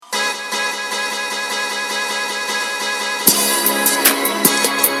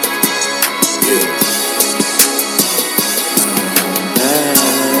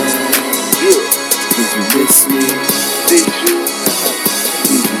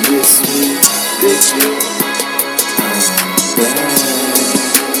DME,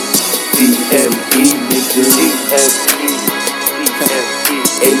 nigga.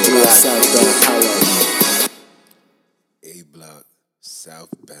 A-Block, Southbound, holla at me. A-Block,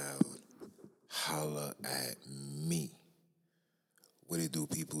 Southbound, holla at me. What it do,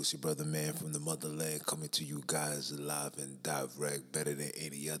 people? It's your brother man from the motherland coming to you guys live and direct, better than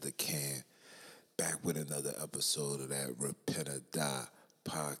any other can. Back with another episode of that Repent or Die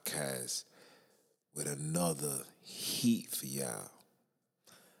podcast with another heat for y'all.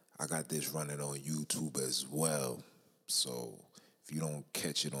 I got this running on YouTube as well, so if you don't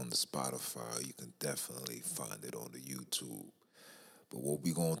catch it on the Spotify, you can definitely find it on the YouTube. But what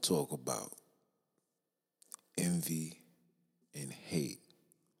we gonna talk about? Envy and hate.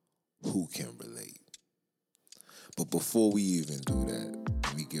 Who can relate? But before we even do that,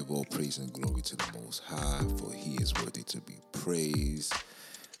 we give all praise and glory to the Most High, for He is worthy to be praised.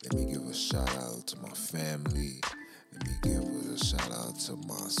 Let me give a shout out to my family. Let me give a shout out to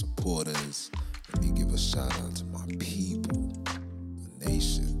my supporters. Let me give a shout out to my people, the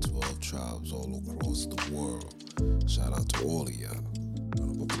nation, 12 tribes all across the world. Shout out to all of y'all.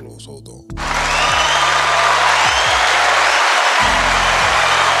 Round of applause, hold on.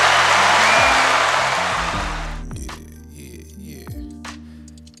 Yeah.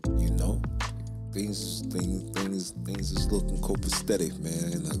 You know, things is looking copacetic,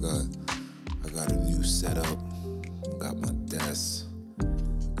 man. I got a new setup. Got my desk,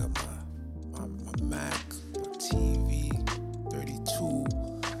 got my Mac, my TV, 32, you know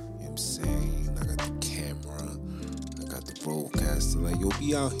what I'm saying? I got the camera, I got the broadcaster. Like, yo,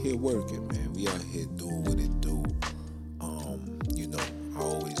 we out here working, man. We out here doing what it do. You know, I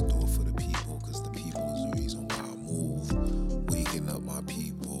always do it for the people, because the people is the reason why I move. Waking up my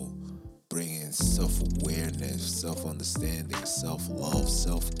people, bringing self-awareness, self-understanding, self-love,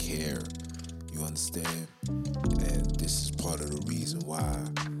 self-care. You understand? And this is part of the reason why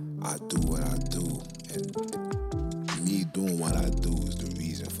I do what I do. And me doing what I do is the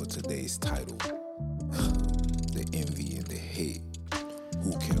reason for today's title. The envy and the hate.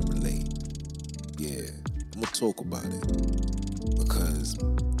 Who can relate? Yeah, I'm gonna talk about it. Because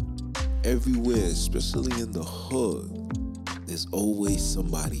everywhere, especially in the hood, there's always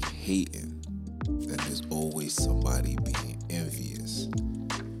somebody hating. And there's always somebody being envious.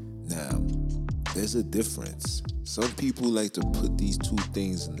 Now, there's a difference. Some people like to put these two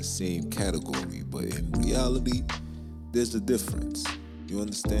things in the same category, but in reality, there's a difference. You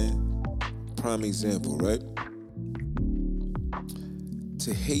understand? Prime example, right?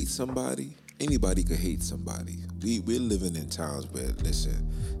 To hate somebody, anybody could hate somebody. We're living in times where,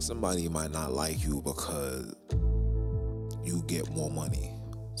 listen, somebody might not like you because you get more money.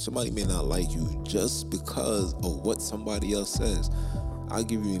 Somebody may not like you just because of what somebody else says. I'll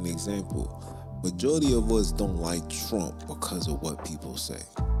give you an example. Majority of us don't like Trump because of what people say.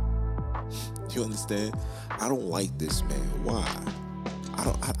 You understand? I don't like this man. Why?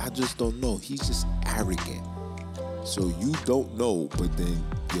 I just don't know. He's just arrogant. So you don't know, but then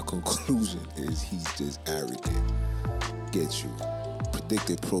your conclusion is he's just arrogant. Get you.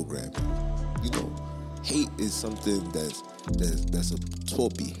 Predictive programming. You know, hate is something that's a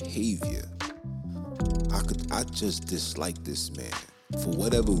taught behavior. I just dislike this man for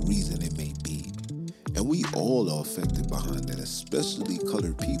whatever reason it may be. And we all are affected behind that, especially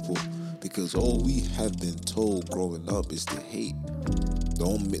colored people, because all we have been told growing up is to hate.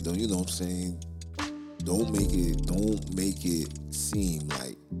 Don't you know what I'm saying? Don't make it seem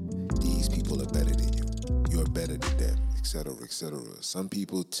like these people are better than you. You're better than them, etc., etc. Some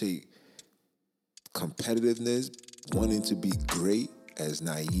people take competitiveness, wanting to be great, as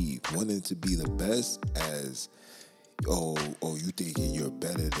naive, wanting to be the best as oh, you thinking you're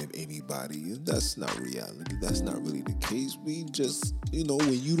better than anybody. And that's not reality. That's not really the case. We just,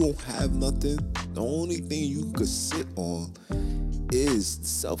 when you don't have nothing, the only thing you could sit on is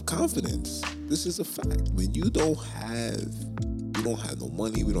self-confidence. This is a fact. When you don't have no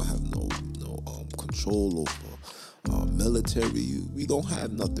money, we don't have no control over military, we don't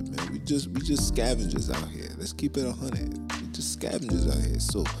have nothing, man. We just scavengers out here. Let's keep it 100. We just scavengers out here.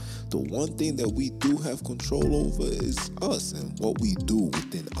 So the one thing that we do have control over is us and what we do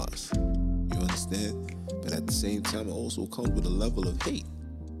within us. You understand? But at the same time, it also comes with a level of hate.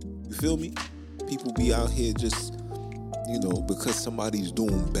 You feel me? People be out here just, because somebody's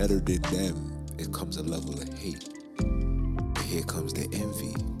doing better than them, it comes a level of hate. And here comes the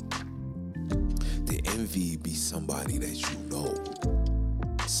envy. The envy be somebody that you know.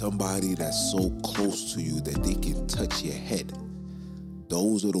 Somebody that's so close to you that they can touch your head.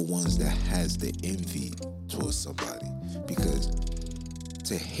 Those are the ones that has the envy towards somebody. Because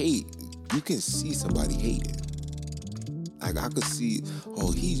to hate you can see somebody hating. Like I could see,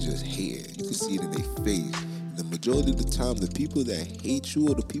 oh, he's just hating. You can see it in their face. The majority of the time, the people that hate you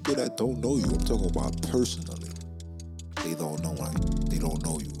or the people that don't know you, I'm talking about personally. They don't know, like, they don't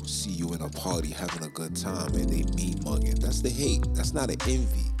know you. See you in a party having a good time and they mean mugging. That's the hate. That's not an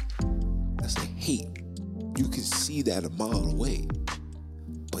envy. That's a hate. You can see that a mile away.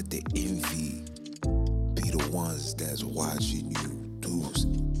 But the envy be the ones that's watching you do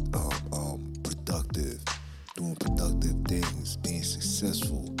doing productive things, being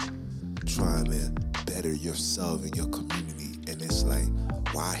successful, trying to better yourself and your community. And it's like,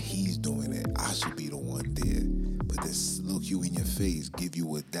 why he's doing it, I should be the one there. But this look you in your face, give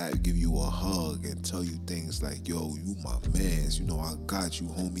you a dap, give you a hug, and tell you things like, yo, you my mans, you know I got you,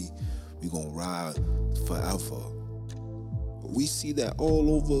 homie. We gonna ride forever. We see that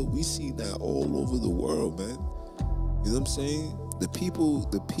all over. We see that all over the world, man. You know what I'm saying? The people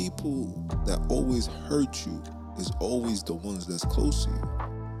that always hurt you is always the ones that's close to you,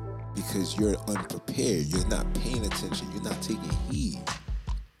 because you're unprepared. You're not paying attention. You're not taking heed.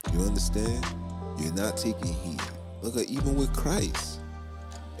 You understand? You're not taking heed. Look at even with Christ.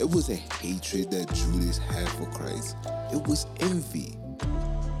 It wasn't hatred that Judas had for Christ. It was envy.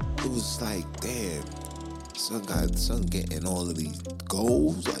 It was like, damn, son getting all of these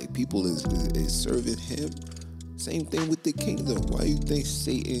goals. Like people is serving him. Same thing with the kingdom. Why you think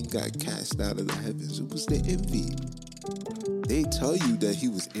Satan got cast out of the heavens? It was the envy. They tell you that he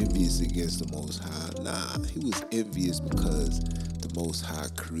was envious against the Most High. Nah, he was envious because the Most High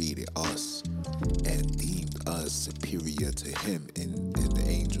created us and deemed us superior to him and the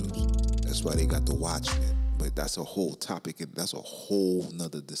angels. That's why they got the Watchmen. But that's a whole topic and that's a whole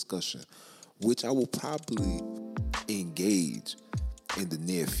nother discussion, which I will probably engage in the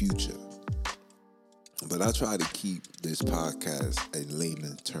near future. But I try to keep this podcast in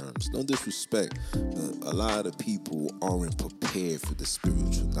layman terms. No disrespect, a lot of people aren't prepared for the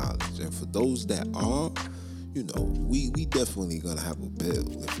spiritual knowledge. And for those that are, you know, we definitely gonna have a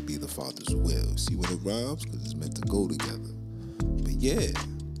bill if it be the Father's will. See what it rhymes? Because it's meant to go together. But yeah,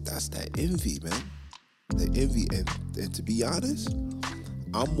 that's that envy, man. The envy, and to be honest,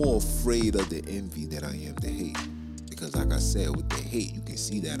 I'm more afraid of the envy than I am the hate. Because like I said, with the hate, you can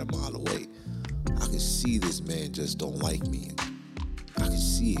see that a mile away. I can see this man just don't like me. I can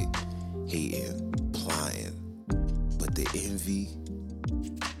see it, hating, plotting. But the envy,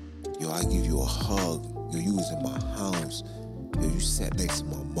 yo, I give you a hug. Yo, you was in my house. Yo, you sat next to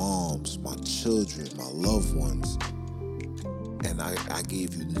my moms, my children, my loved ones. And I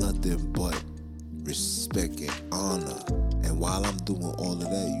gave you nothing but respect and honor. And while I'm doing all of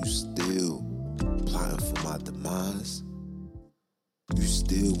that, you still plotting for my demise. You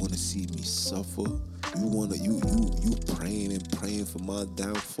still want to see me suffer. You praying and praying for my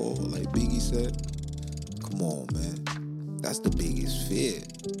downfall, like Biggie said. Come on, man. That's the biggest fear.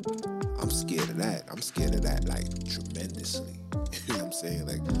 I'm scared of that. I'm scared of that, like, tremendously. You know what I'm saying?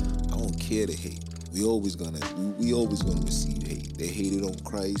 Like, I don't care to hate. We always gonna receive hate. They hated on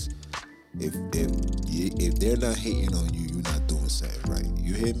Christ. If they're not hating on you, you're not doing something right.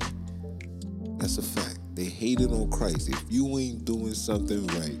 You hear me? That's a fact. They hated on Christ. If you ain't doing something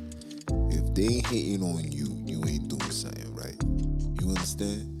right, if they ain't hating on you, you ain't doing something right. You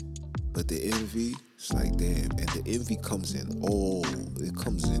understand? But the envy, it's like, damn. And the envy comes in it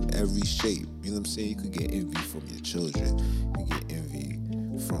comes in every shape. You know what I'm saying? You could get envy from your children. You get envy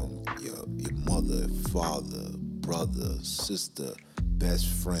from your mother, father, brother, sister, best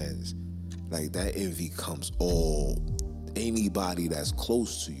friends. Like that envy comes anybody that's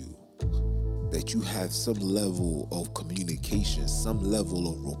close to you. That you have some level of communication, some level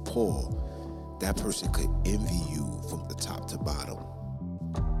of rapport, that person could envy you from the top to bottom.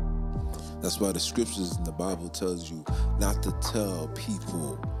 That's why the scriptures in the Bible tells you not to tell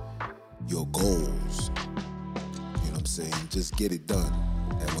people your goals. You know what I'm saying? Just get it done.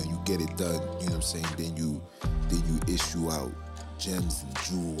 And when you get it done, you know what I'm saying, then you issue out gems and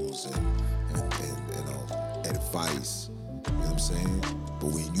jewels and advice. You know what I'm saying? But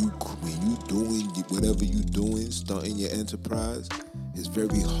when you doing whatever you doing, starting your enterprise, it's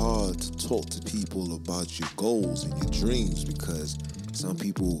very hard to talk to people about your goals and your dreams, because some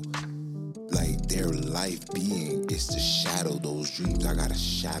people, like, their life being is to shadow those dreams. I gotta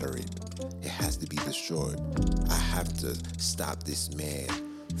shatter it. It has to be destroyed. I have to stop this man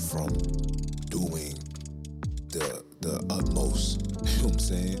from doing the utmost. You know what I'm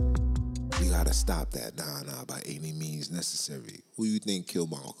saying? We gotta stop that. Nah, by any means necessary. Who you think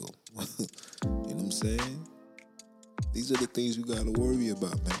killed Malcolm? You know what I'm saying? These are the things you gotta worry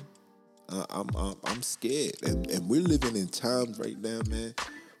about, man. I'm scared, and we're living in times right now, man,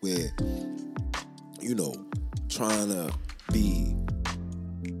 where, you know, trying to be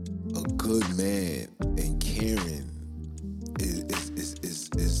a good man and caring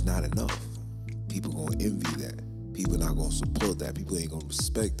is not enough. People gonna envy that. People not gonna support that. People ain't gonna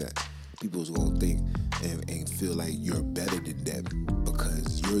respect that. People's gonna think and feel like you're better than them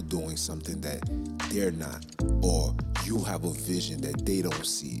because you're doing something that they're not, or you have a vision that they don't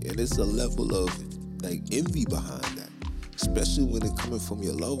see. And it's a level of like envy behind that, especially when it's coming from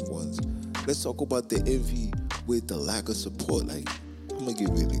your loved ones. Let's talk about the envy with the lack of support. Like, I'm gonna give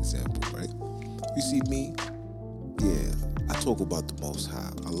you an example, right? You see me? Yeah, I talk about the Most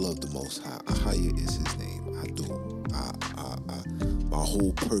High. I love the Most High. Ahaya is his name. I do. My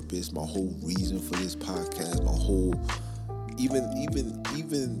whole purpose, my whole reason for this podcast, my whole,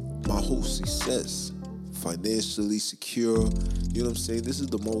 even my whole success, financially secure, you know what I'm saying? This is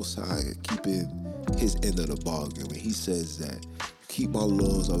the Most High keeping his end of the bargain. When he says that, keep my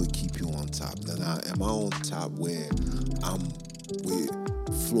laws, I will keep you on top. Now, am I on top where I'm with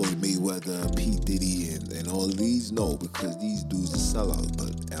Floyd Mayweather, P. Diddy, and all of these? No, because these dudes are sellouts.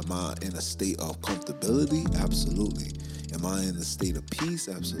 But am I in a state of comfortability? Absolutely. Am I in a state of peace?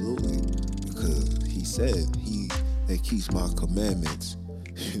 Absolutely. Because he said, he that keeps my commandments,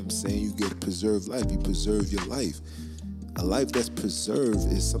 you know what I'm saying? You get to preserve life. You preserve your life. A life that's preserved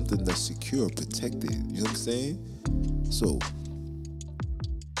is something that's secure, protected. You know what I'm saying? So,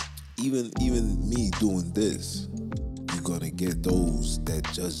 even me doing this, you're gonna get those that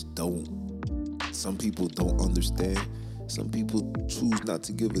just don't. Some people don't understand. Some people choose not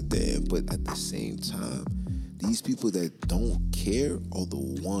to give a damn. But at the same time, these people that don't care are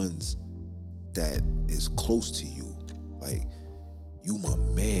the ones that is close to you. Like, you my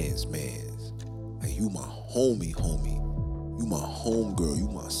man's. Like, you my homie. You my homegirl. You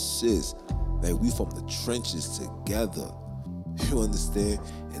my sis. Like, we from the trenches together. You understand?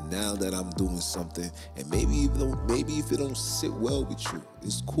 And now that I'm doing something, and maybe if it don't sit well with you,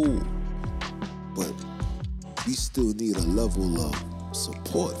 it's cool. But we still need a level of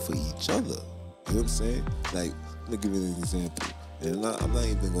support for each other. You know what I'm saying? Like, I'm gonna give you an example. And I'm not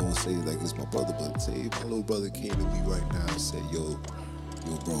even gonna say like it's my brother, but say if my little brother came to me right now and said, yo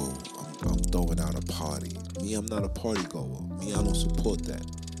bro, I'm throwing out a party. Me, I'm not a party goer. Me, I don't support that.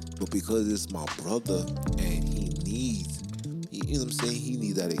 But because it's my brother and he needs, you know what I'm saying, he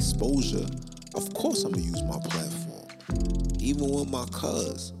needs that exposure, of course I'm gonna use my platform. Even with my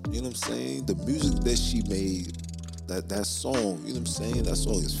cuz, you know what I'm saying? The music that she made, that song, you know what I'm saying? That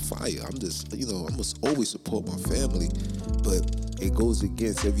song is fire. I'm just, I must always support my family, but it goes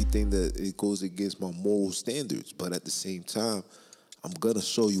against everything it goes against my moral standards. But at the same time, I'm gonna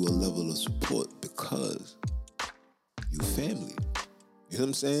show you a level of support because you family. You know what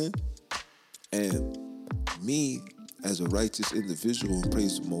I'm saying? And me, as a righteous individual and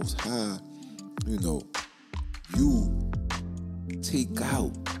praise the Most High, you take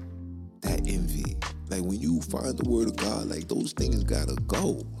out that envy. Like, when you find the word of God, like, those things gotta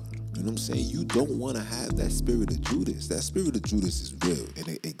go. You know what I'm saying? You don't want to have that spirit of Judas. That spirit of Judas is real and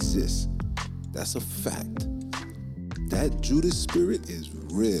it exists. That's a fact. That Judas spirit is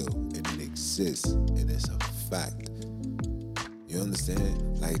real and it exists and it's a fact. You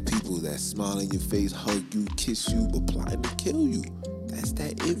understand? Like, people that smile in your face, hug you, kiss you, but plotting to kill you. That's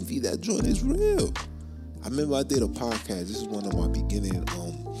that envy. That joint is real. I remember I did a podcast. This is one of my beginning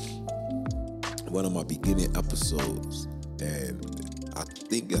episodes, and I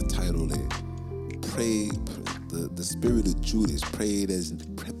think I titled it "Pray." The spirit of Judas. Pray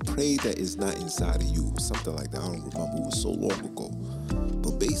that is not inside of you. Something like that. I don't remember. It was so long ago.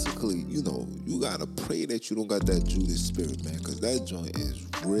 But basically, you gotta pray that you don't got that Judas spirit, man, because that joint is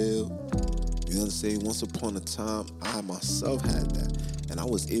real. You know what I'm saying? Once upon a time, I myself had that. And I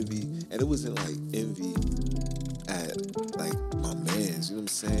was envy, and it wasn't like envy at like my mans, you know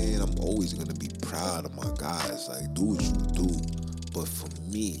what I'm saying? I'm always gonna be proud of my guys, like, do what you do. But for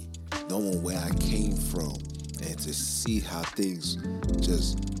me, knowing where I came from and to see how things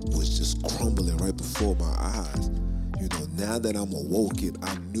was just crumbling right before my eyes, now that I'm awoken,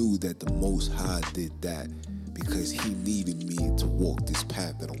 I knew that the Most High did that because he needed me to walk this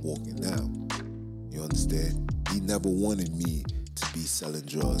path that I'm walking now. You understand? He never wanted me to be selling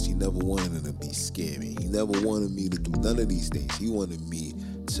drugs. He never wanted to be scamming. He never wanted me to do none of these things. He wanted me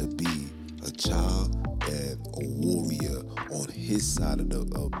to be a child and a warrior on his side of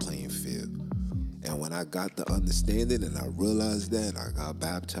the playing field. And when I got the understanding and I realized that, I got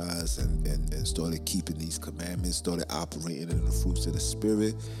baptized and started keeping these commandments, started operating in the fruits of the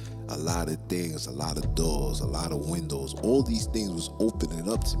Spirit. A lot of things, a lot of doors, a lot of windows, all these things was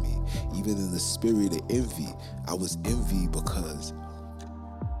opening up to me. Even in the spirit of envy, I was envy because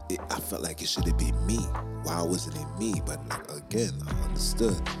I felt like it should have been me. Why wasn't it me? But like, again, I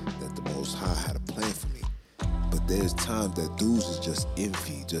understood that the Most High had a plan for me. But there's times that dudes is just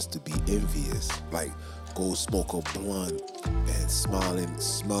envy, just to be envious. Like, go smoke a blunt and smile in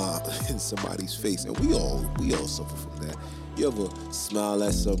somebody's face. And we all suffer from that. You ever smile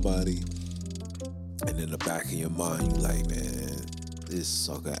at somebody and in the back of your mind you like, man, this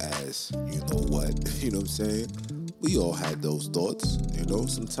sucker ass, you know what? You know what I'm saying? We all had those thoughts, you know?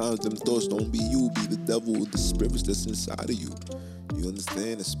 Sometimes them thoughts don't be you, be the devil with the spirits that's inside of you. You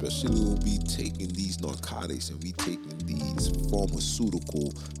understand? Especially when we taking these narcotics and we taking these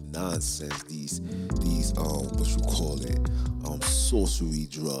pharmaceutical nonsense, these what you call it, sorcery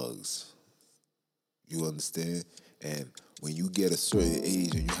drugs. You understand? And when you get a certain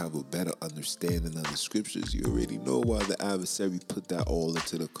age and you have a better understanding of the scriptures, you already know why the adversary put that all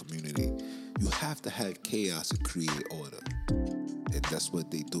into the community. You have to have chaos to create order. And that's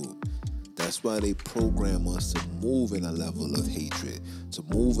what they do. That's why they program us to move in a level of hatred, to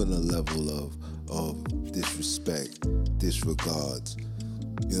move in a level of disrespect, disregards.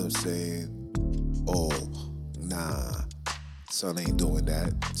 You know what I'm saying? Oh, nah, son ain't doing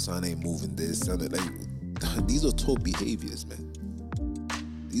that. Son ain't moving this. Son ain't like. These are taught behaviors, man.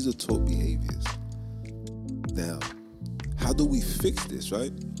 These are taught behaviors. Now, how do we fix this,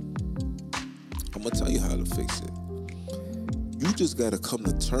 right? I'm gonna tell you how to fix it. You just gotta come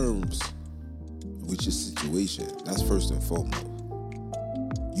to terms with your situation. That's first and foremost.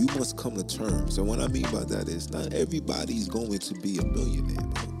 You must come to terms. And what I mean by that is not everybody's going to be a millionaire,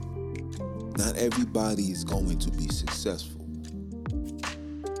 bro. Not everybody is going to be successful.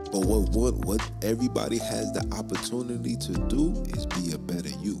 But what everybody has the opportunity to do is be a better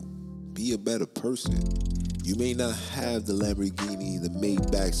you. Be a better person. You may not have the Lamborghini, the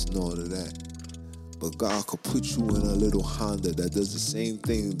Maybachs and all of that. But God could put you in a little Honda that does the same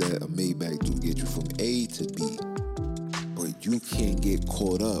thing that a Maybach do, get you from A to B. But you can't get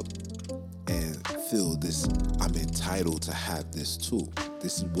caught up and feel this, I'm entitled to have this too.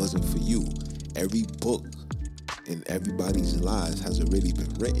 This wasn't for you. Every book in everybody's lives has already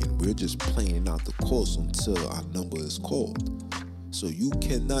been written. We're just playing out the course until our number is called. So you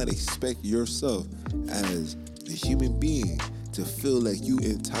cannot expect yourself as the human being to feel like you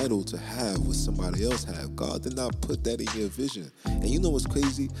entitled to have what somebody else have. God did not put that in your vision. And you know what's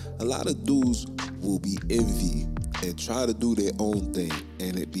crazy? A lot of dudes will be envy and try to do their own thing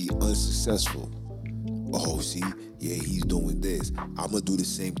and it be unsuccessful. Oh, see, yeah, he's doing this. I'm going to do the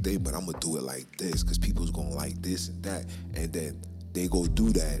same thing, but I'm going to do it like this because people's going to like this and that. And then they go do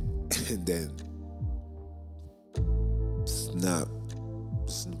that and then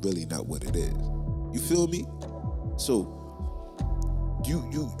it's really not what it is. You feel me? So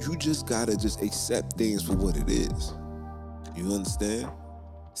you just got to just accept things for what it is. You understand?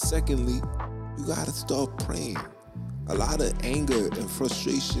 Secondly, you got to start praying. A lot of anger and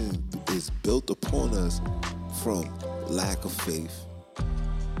frustration is built upon us from lack of faith.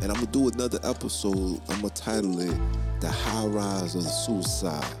 And I'm going to do another episode. I'm going to title it The High Rise of the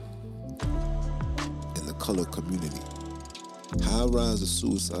Suicide in the Color Community. High Rise of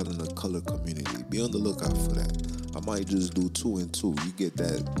Suicide in the Color Community. Be on the lookout for that. I might just do 2 and 2. You get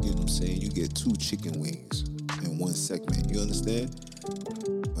that, you know what I'm saying? You get 2 chicken wings in one segment. You understand?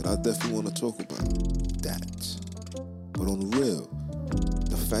 But I definitely want to talk about that. But on the real,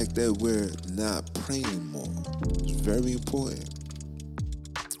 the fact that we're not praying more is very important.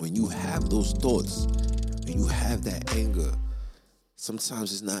 When you have those thoughts, when you have that anger,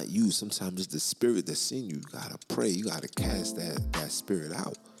 sometimes it's not you. Sometimes it's the spirit that's in you. You got to pray. You got to cast that spirit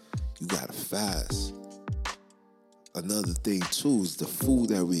out. You got to fast. Another thing, too, is the food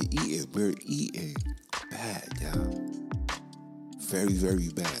that we're eating. We're eating bad, y'all. Very, very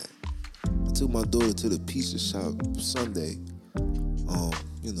bad. I took my daughter to the pizza shop Sunday.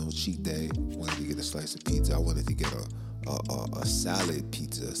 Cheat day. Wanted to get a slice of pizza. I wanted to get a salad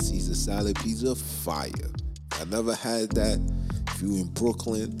pizza, a Caesar salad pizza. Fire. I never had that. If you in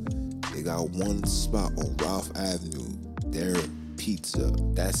Brooklyn, they got one spot on Ralph Avenue. Their pizza,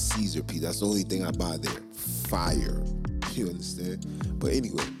 that's Caesar pizza. That's the only thing I buy there. Fire. You understand? But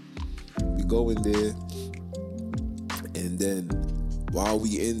anyway, we go in there, and then while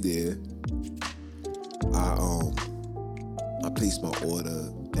we in there, I placed my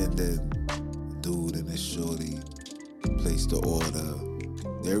order, and then dude and this shorty placed the order.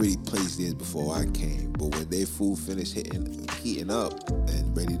 They already placed theirs before I came, but when their food finished heating up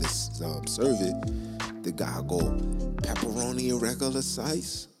and ready to serve it, the guy go, pepperoni and regular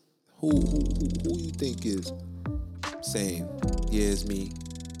size? Who you think is saying, yeah, it's me?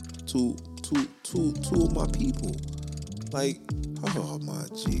 Two of my people. Like, oh my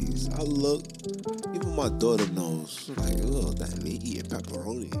jeez. I look, even my daughter knows. Like, oh, that they eating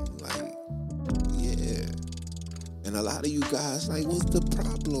pepperoni. Like, yeah. And a lot of you guys, like, what's the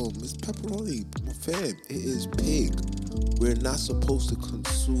problem? It's pepperoni. My fam, it is pig. We're not supposed to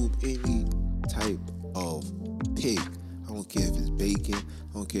consume any type of pig. I don't care if it's bacon.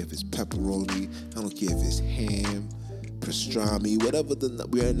 I don't care if it's pepperoni. I don't care if it's ham, pastrami, whatever.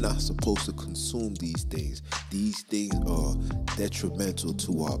 We are not supposed to consume these things. These things are detrimental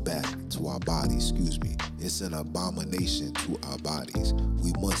to our bodies. Excuse me. It's an abomination to our bodies.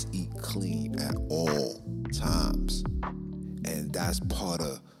 We must eat clean at all times, and that's part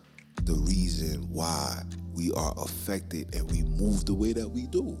of the reason why we are affected and we move the way that we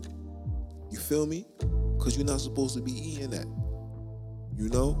do. You feel me? Because you're not supposed to be eating that. You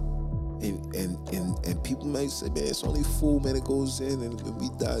know? And people might say, man, it's only food, man, it goes in and we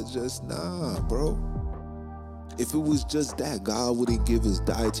digest. Nah, bro. If it was just that, God wouldn't give us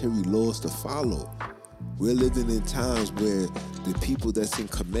dietary laws to follow. We're living in times where the people that's in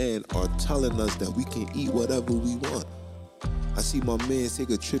command are telling us that we can eat whatever we want. I see my man take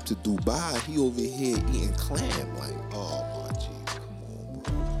a trip to Dubai. He over here eating clam. Like, oh my jeez, come on,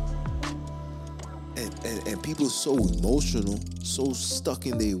 bro. And people so emotional, so stuck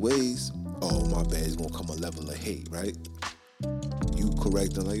in their ways. Oh, my bad, it's gonna come a level of hate, right? You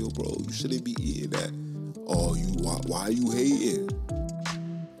correct them like, yo, bro, you shouldn't be eating that. Oh, why are you hating?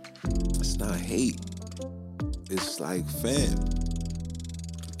 It's not hate. It's like, fam,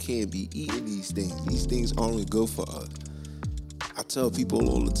 you can't be eating these things. These things aren't good for us. I tell people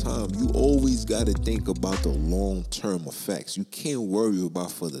all the time, you always got to think about the long-term effects. You can't worry about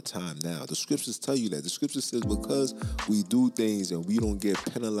for the time now. The scriptures tell you that. The scripture says because we do things and we don't get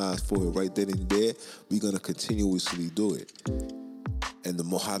penalized for it right then and there, we're going to continuously do it. And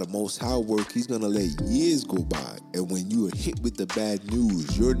how the Most High work, he's going to let years go by. And when you are hit with the bad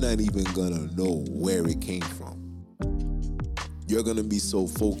news, you're not even going to know where it came from. You're going to be so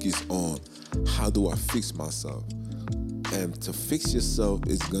focused on how do I fix myself? And to fix yourself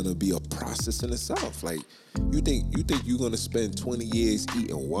is gonna be a process in itself. Like, you think you're gonna spend 20 years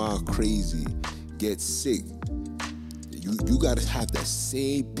eating wild crazy, get sick. You gotta have that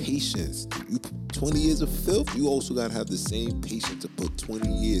same patience. 20 years of filth, you also gotta have the same patience to put 20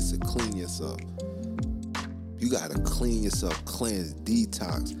 years to clean yourself. You gotta clean yourself, cleanse,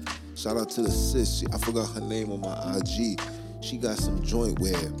 detox. Shout out to the sis. I forgot her name on my IG. She got some joint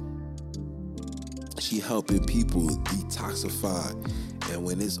where she helping people detoxify, and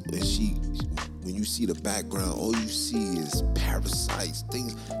when you see the background, all you see is parasites,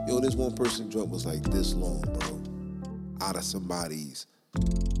 things. Yo, this one person joint was like this long, bro, out of somebody's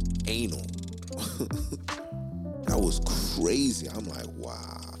anal. That was crazy. I'm like, wow.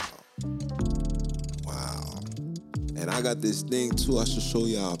 And I got this thing too. I should show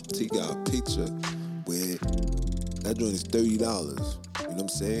y'all, take y'all a picture where that joint is $30. You know what I'm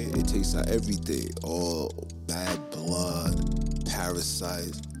saying? It takes out everything. All bad blood,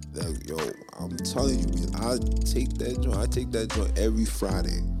 parasites. Like, yo, I'm telling you, man, I take that joint every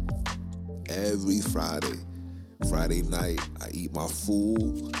Friday. Every Friday. Friday night, I eat my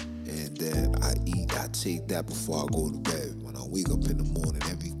food, and then I take that before I go to bed. When I wake up in the morning,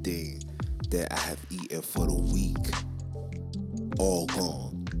 everything that I have eaten for the week, all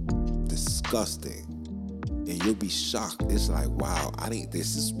gone. Disgusting. And you'll be shocked. It's like, wow,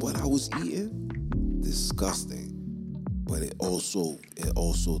 this is what I was eating? Disgusting. But it also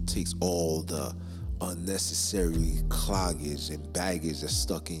takes all the unnecessary cloggage and baggage that's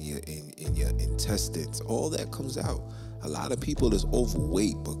stuck in your intestines. All that comes out. A lot of people is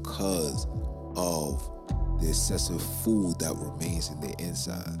overweight because of the excessive food that remains in their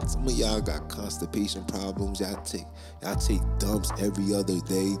inside. Some of y'all got constipation problems. Y'all take dumps every other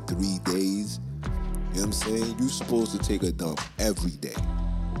day, 3 days. You know what I'm saying? You're supposed to take a dump every day.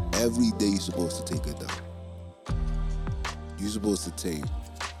 Every day you're supposed to take a dump. You're supposed to take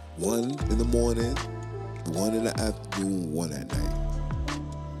one in the morning, one in the afternoon, one at night.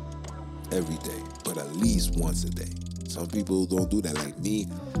 Every day, but at least once a day. Some people don't do that. Like me,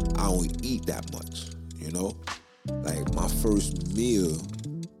 I don't eat that much, you know? Like my first meal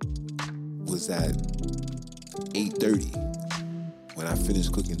was at 8:30 when I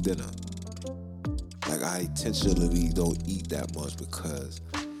finished cooking dinner. Like, I intentionally don't eat that much because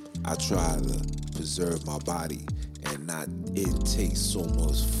I try to preserve my body and not intake so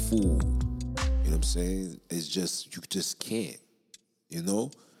much food. You know what I'm saying? It's just, you just can't, you know?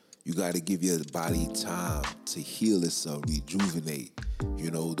 You got to give your body time to heal itself, rejuvenate.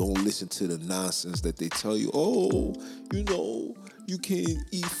 You know, don't listen to the nonsense that they tell you. Oh, you know, You can't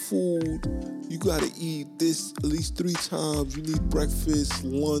eat food. You gotta eat this at least 3 times. You need breakfast,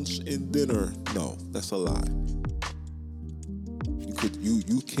 lunch, and dinner. No, that's a lie.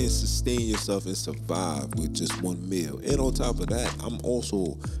 You can't sustain yourself and survive with just one meal. And on top of that, I'm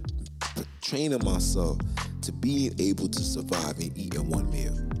also training myself to being able to survive and eat in one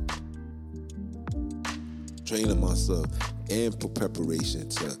meal. Training myself and for preparation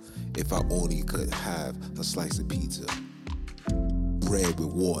to, if I only could have a slice of pizza, bread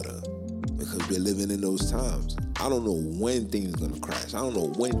with water, because we're living in those times. I don't know when things are gonna crash. I don't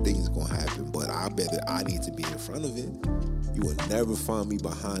know when things are gonna happen, but I bet that I need to be in front of it. You will never find me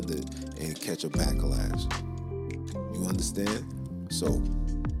behind it and catch a backlash. You understand? So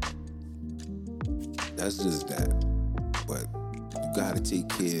that's just that. But you gotta take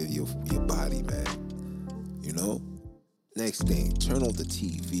care of your body, man. You know? Next thing, turn off the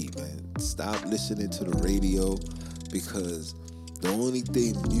TV, man. Stop listening to the radio, because the only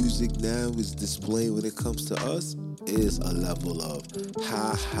thing music now is displaying when it comes to us is a level of,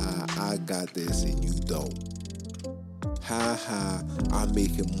 ha ha, I got this and you don't. Ha ha, I'm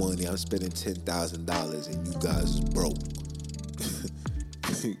making money, I'm spending $10,000 and you guys is broke.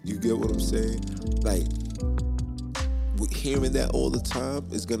 You get what I'm saying? Like, hearing that all the time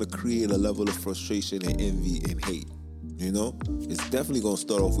is gonna create a level of frustration and envy and hate. You know, it's definitely gonna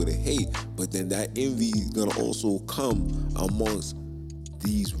start off with a hate, but then that envy is gonna also come amongst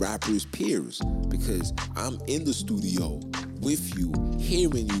these rappers' peers, because I'm in the studio with you,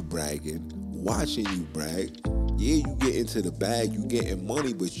 hearing you bragging, watching you brag. Yeah, you get into the bag, you getting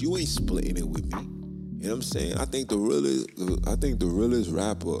money, but you ain't splitting it with me. You know what I'm saying? I think the realest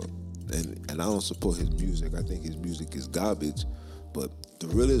rapper, and I don't support his music. I think his music is garbage, but the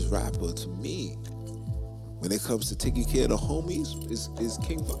realest rapper to me, when it comes to taking care of the homies, is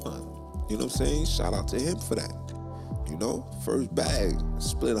King Von. You know what I'm saying? Shout out to him for that. You know, first bag,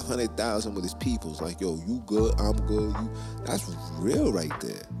 split 100,000 with his peoples. Like, yo, you good, I'm good. That's real right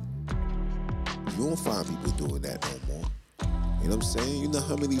there. You don't find people doing that no more. You know what I'm saying? You know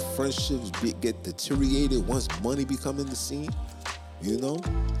how many friendships get deteriorated once money become in the scene? You know?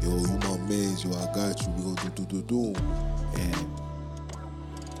 Yo, you my mans, yo, I got you. We gonna do. And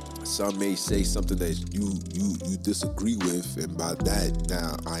some may say something that you disagree with, and by that,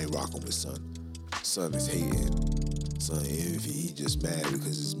 now I ain't rocking with son. Son is hating. Son envy. He just mad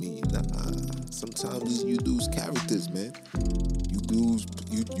because it's me. Nah. Sometimes you dudes characters, man. You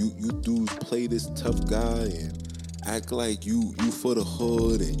dudes play this tough guy and act like you for the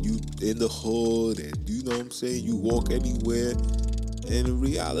hood and you in the hood, and you know what I'm saying? You walk anywhere. And in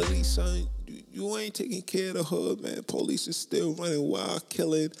reality, son, you ain't taking care of the hood, man. Police is still running wild,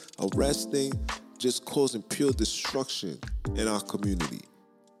 killing, arresting, just causing pure destruction in our community.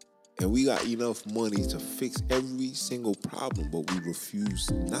 And we got enough money to fix every single problem, but we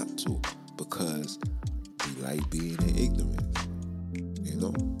refuse not to, because we like being in ignorance. You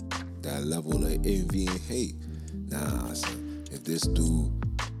know? That level of envy and hate. Nah, son, if this dude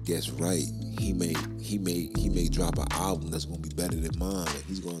gets right, he may drop an album that's gonna be better than mine, and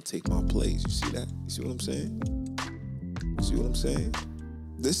he's gonna take my place. You see that? You see what I'm saying? You see what I'm saying?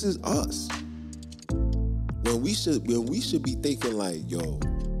 This is us. When we should be thinking like, yo,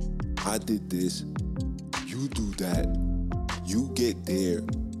 I did this, you do that, you get there.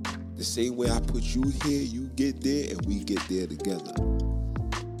 The same way I put you here, you get there, and we get there together.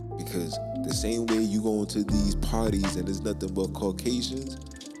 Because the same way you go into these parties and there's nothing but Caucasians,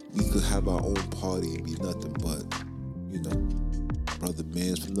 we could have our own party and be nothing but, you know, brother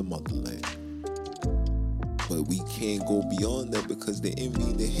mans from the motherland. But we can't go beyond that because the envy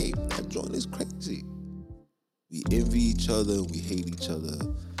and the hate, that joint is crazy. We envy each other and we hate each other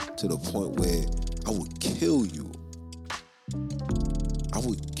to the point where I would kill you. I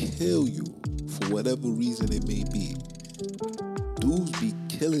would kill you for whatever reason it may be. Dudes be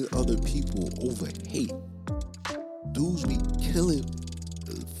killing other people over hate. Dudes be killing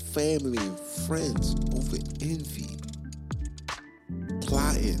family and friends over envy.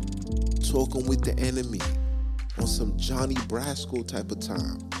 Plotting, talking with the enemy on some Johnny Brasco type of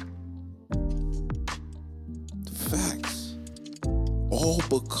time. Facts. All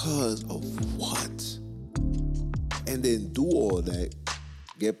because of what? And then do all that,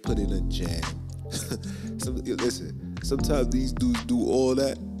 get put in a jam. Listen, sometimes these dudes do all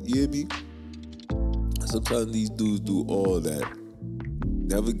that, you hear me? Sometimes these dudes do all that,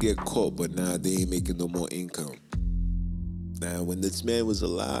 never get caught, but now they ain't making no more income. Now, when this man was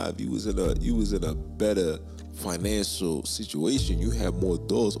alive, you was in a better financial situation. You have more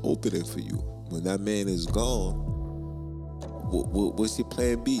doors opening for you. When that man is gone, what's your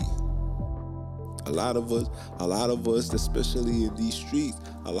plan B? A lot of us, especially in these streets,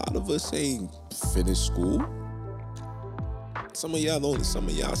 a lot of us ain't finished school. Some of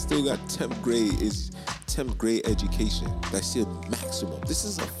y'all still got 10th grade education. That's your maximum. This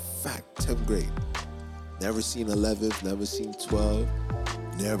is a fact, 10th grade. Never seen 11th, never seen 12,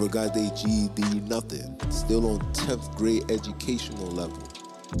 never got their GED, nothing. Still on 10th grade educational level.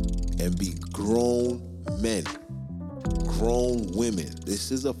 And be grown men, grown women.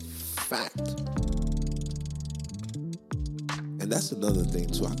 This is a fact. And that's another thing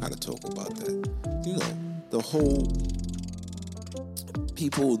too. I gotta talk about that. You know, the whole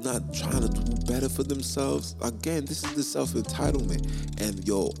people not trying to do better for themselves. Again, this is the self-entitlement. And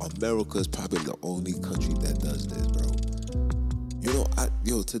America is probably the only country that does this, bro.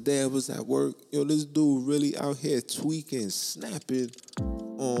 You know, today I was at work. This dude really out here tweaking, snapping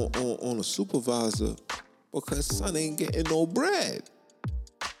on a supervisor because son ain't getting no bread.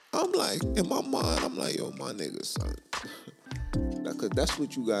 I'm like, in my mind, I'm like, my nigga, son. That's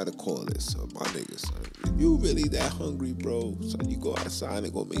what you gotta call it, son. My nigga, son. If you really that hungry, bro, son, you go outside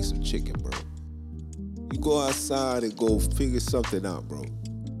and go make some chicken, bro. You go outside and go figure something out, bro.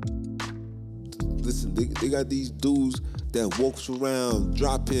 Listen, they got these dudes that walks around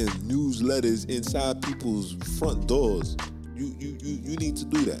dropping newsletters inside people's front doors. You need to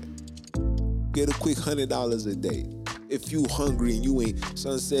do that. Get a quick $100 a day. If you hungry and you ain't,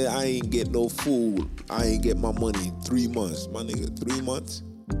 son said I ain't get no food, I ain't get my money in 3 months. My nigga, 3 months?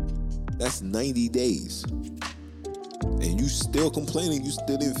 That's 90 days. And you still complaining, you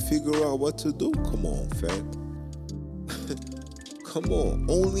still didn't figure out what to do? Come on, fam. Come on.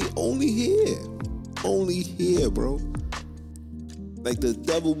 Only here, bro. Like the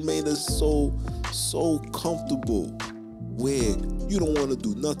devil made us so comfortable where you don't want to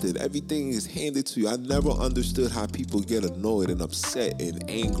do nothing. Everything is handed to you. I never understood how people get annoyed and upset and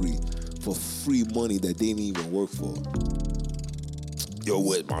angry for free money that they didn't even work for. Yo,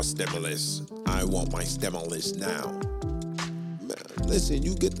 where's my stimulus? I want my stimulus now. Man, listen,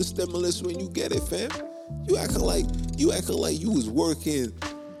 you get the stimulus when you get it, fam. You acting like you was working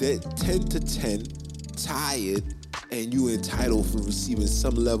that 10 to 10, tired, and you entitled for receiving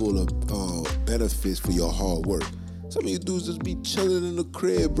some level of benefits for your hard work. Some of you dudes just be chilling in the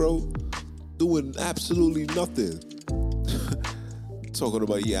crib, bro, doing absolutely nothing. Talking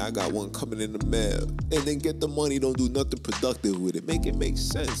about, I got one coming in the mail. And then get the money, don't do nothing productive with it. Make it make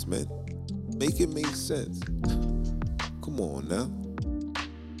sense, man. Make it make sense. Come on now.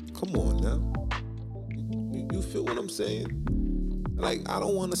 You feel what I'm saying? Like, I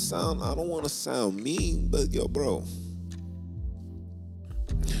don't want to sound mean, but yo, bro.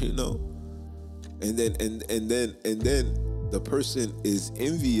 You know? And then the person is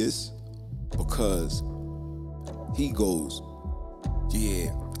envious because he goes,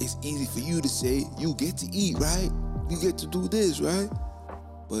 it's easy for you to say you get to eat, right? You get to do this, right?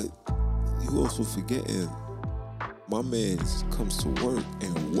 But you also forgetting my man comes to work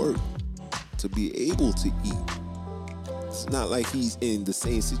and work to be able to eat. It's not like he's in the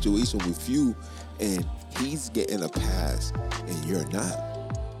same situation with you and he's getting a pass and you're not.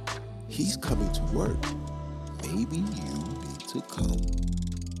 He's coming to work. Maybe you need to come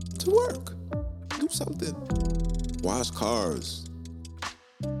to work. Do something. Wash cars.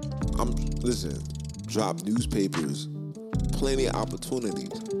 Drop newspapers. Plenty of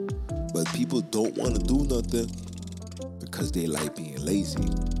opportunities. But people don't want to do nothing because they like being lazy.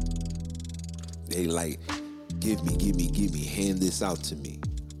 They like, give me, hand this out to me.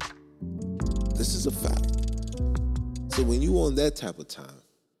 This is a fact. So when you on that type of time,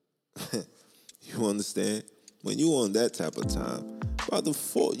 you understand? When you on that type of time, by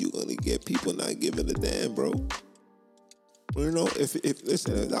default, you're gonna get people not giving a damn, bro. You know, if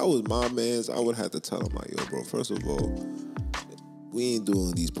that was my man's, I would have to tell him, like, yo, bro, first of all, we ain't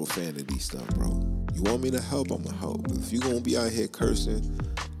doing these profanity stuff, bro. You want me to help, I'm gonna help. If you gonna be out here cursing,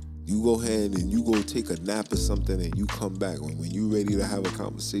 you go ahead and you go take a nap or something and you come back. When you ready to have a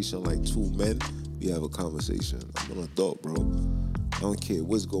conversation like two men, we have a conversation. I'm an adult, bro. I don't care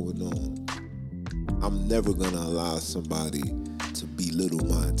what's going on. I'm never gonna allow somebody to belittle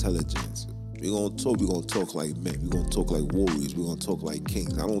my intelligence. We're gonna talk like men. We're gonna talk like warriors. We're gonna talk like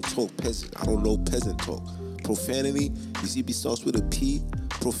kings. I don't talk peasant. I don't know peasant talk. Profanity, you see, it starts with a P.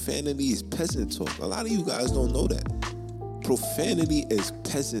 Profanity is peasant talk. A lot of you guys don't know that. Profanity is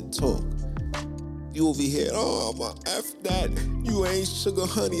peasant talk. You over here, oh, I'm a F that. You ain't sugar,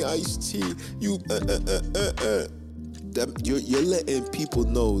 honey, iced tea. You, You're letting people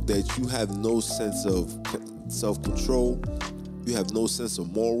know that you have no sense of self-control. You have no sense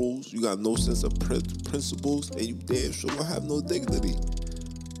of morals. You got no sense of principles. And you damn sure don't have no dignity.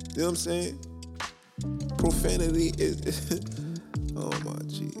 You know what I'm saying? Profanity is oh my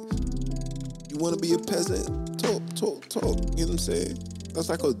jeez. You want to be a peasant? Talk. You know what I'm saying? That's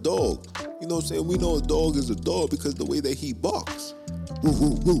like a dog. You know what I'm saying? We know a dog is a dog because the way that he barks. Woo,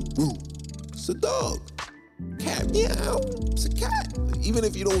 woo, woo, woo. It's a dog. Cat meow. It's a cat. Even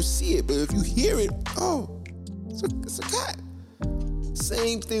if you don't see it, but if you hear it, oh, it's a cat.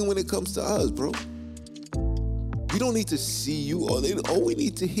 Same thing when it comes to us, bro. We don't need to see you. All we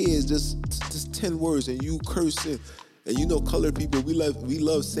need to hear is just 10 words and you cursing. And you know, colored people, we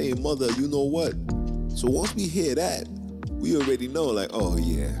love saying mother, you know what? So once we hear that, we already know, like, oh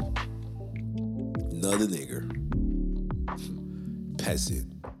yeah, another nigger.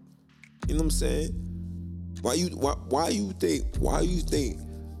 Peasant. You know what I'm saying? Why you think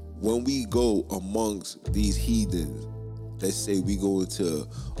when we go amongst these heathens, let's say we go into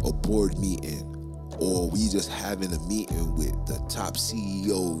a board meeting or we just having a meeting with the top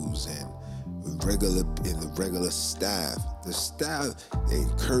CEOs and the regular staff. The staff, they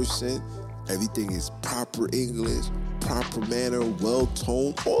cursing, everything is proper English, proper manner,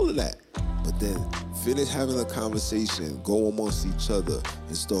 well-toned, all of that. But then finish having a conversation, go amongst each other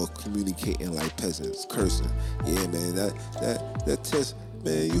and start communicating like peasants, cursing. Yeah, man, that test,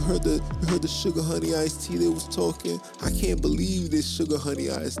 man, you heard the sugar honey iced tea they was talking? I can't believe this sugar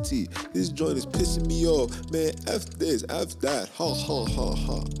honey iced tea. This joint is pissing me off. Man, F this, F that, ha ha ha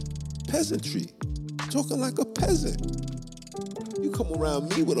ha. Peasantry. Talking like a peasant. You come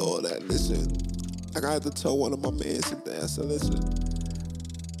around me with all that, listen. Like I had to tell one of my mans today, I said, listen,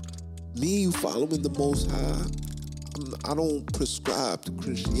 me following the Most High, I don't prescribe to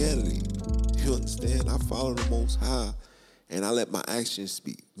Christianity. You understand? I follow the Most High and I let my actions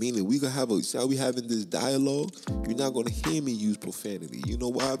speak. Meaning we gonna see how we having this dialogue? You're not gonna hear me use profanity. You know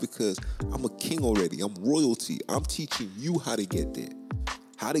why? Because I'm a king already. I'm royalty. I'm teaching you how to get there.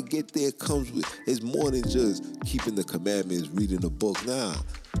 How to get there comes with, it's more than just keeping the commandments, reading the book. Nah,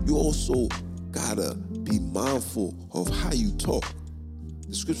 you also gotta be mindful of how you talk.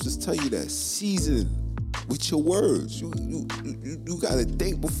 The scriptures tell you that season with your words. You gotta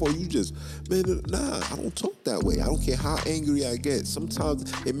think before you just, man, nah, I don't talk that way. I don't care how angry I get.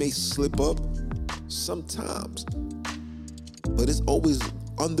 Sometimes it may slip up, sometimes. But it's always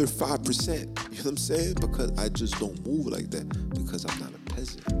under 5%. You know what I'm saying? Because I just don't move like that. Because I'm not a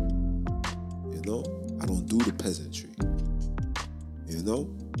peasant. You know? I don't do the peasantry. You know?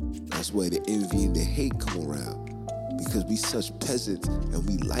 That's where the envy and the hate come around. Because we such peasants and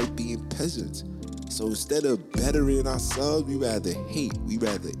we like being peasants. So instead of bettering ourselves, we rather hate, we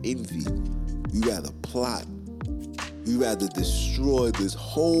rather envy, we rather plot, we rather destroy this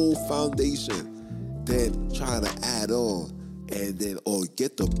whole foundation than try to add on and then or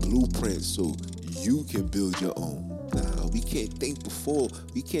get the blueprint so you can build your own. Nah, we can't think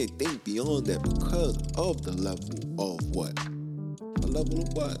we can't think beyond that because of the level of what? A level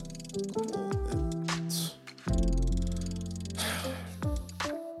of what? Come on, man.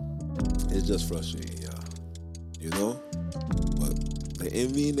 It's just frustrating, y'all. You know? But the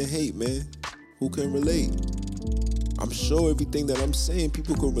envy and the hate, man, who can relate? I'm sure everything that I'm saying,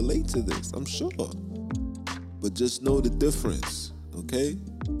 people can relate to this. I'm sure. But just know the difference, okay?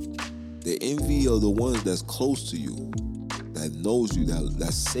 The envy are the ones that's close to you, that knows you,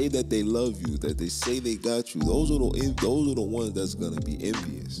 that say that they love you, that they say they got you. Those are the ones that's gonna be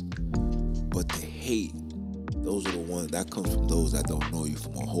envious. But the hate, those are the ones that comes from those that don't know you,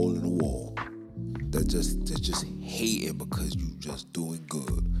 from a hole in the wall. That just hating because you just doing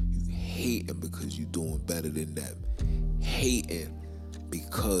good. You hating because you doing better than them. Hating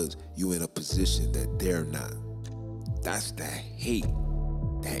because you in a position that they're not. That's that hate.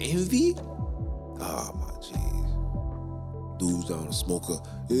 That envy? Oh my jeez. Dudes down to smoke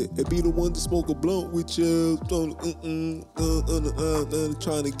it be the one to smoke a blunt with you,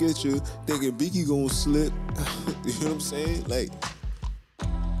 trying to get you, thinking Biggie gonna slip. You know what I'm saying? Like,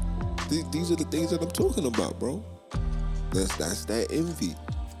 these are the things that I'm talking about, bro. That's that envy.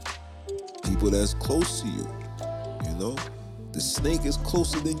 People that's close to you, you know? The snake is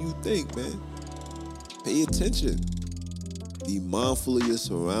closer than you think, man. Pay attention. Be mindful of your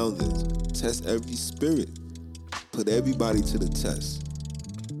surroundings. Test every spirit. Put everybody to the test.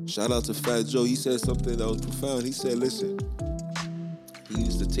 Shout out to Fat Joe. He said something that was profound. He said, listen, he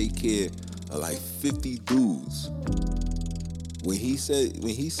used to take care of like 50 dudes. When he said,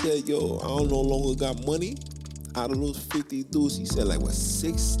 yo, I don't no longer got money, out of those 50 dudes, he said like,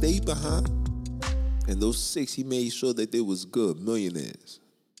 6 stayed behind? And those 6, he made sure that they was good, millionaires.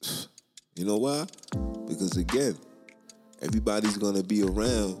 You know why? Because again, everybody's gonna be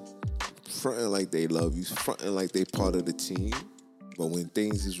around fronting like they love you, fronting like they part of the team. But when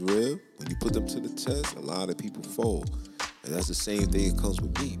things is real, when you put them to the test, a lot of people fold. And that's the same thing that comes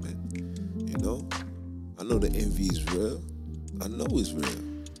with me, man. You know? I know the envy is real. I know it's real.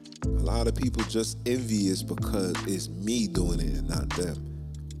 A lot of people just envious because it's me doing it and not them.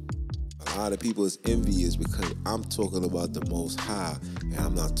 A lot of people is envious because I'm talking about the Most High and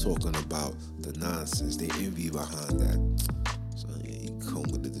I'm not talking about the nonsense. They envy behind that. So yeah, you come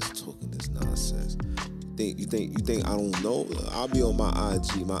with this talking this nonsense. You think I don't know? I'll be on my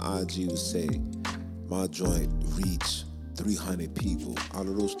IG. My IG will say my joint reach 300 people. Out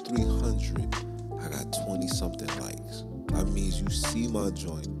of those 300, I got 20 something likes. That means you see my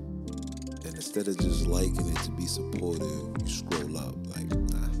joint, and instead of just liking it to be supportive, you scroll up like,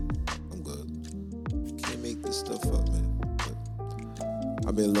 nah, I'm good. Can't make this stuff up, man. But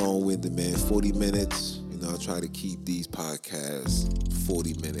I've been long-winded, man. 40 minutes. You know, I try to keep these podcasts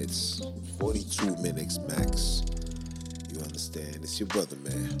 40 minutes, 42 minutes max. You understand? It's your brother,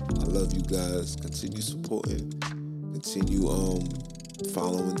 man. I love you guys. Continue supporting. Continue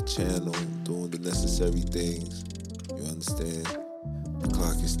following the channel, doing the necessary things. You understand? The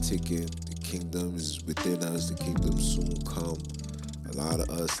clock is ticking. The kingdom is within us. The kingdom soon come. A lot of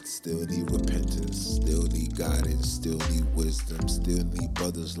us still need repentance, still need guidance, still need wisdom, still need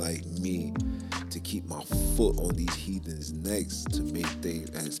brothers like me to keep my foot on these heathens' necks to make things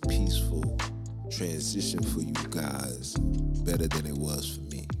as peaceful transition for you guys better than it was for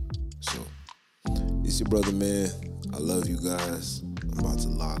me. So, it's your brother, man. I love you guys. I'm about to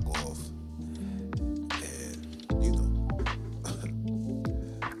log off. And, you know,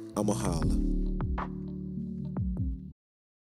 I'ma holler.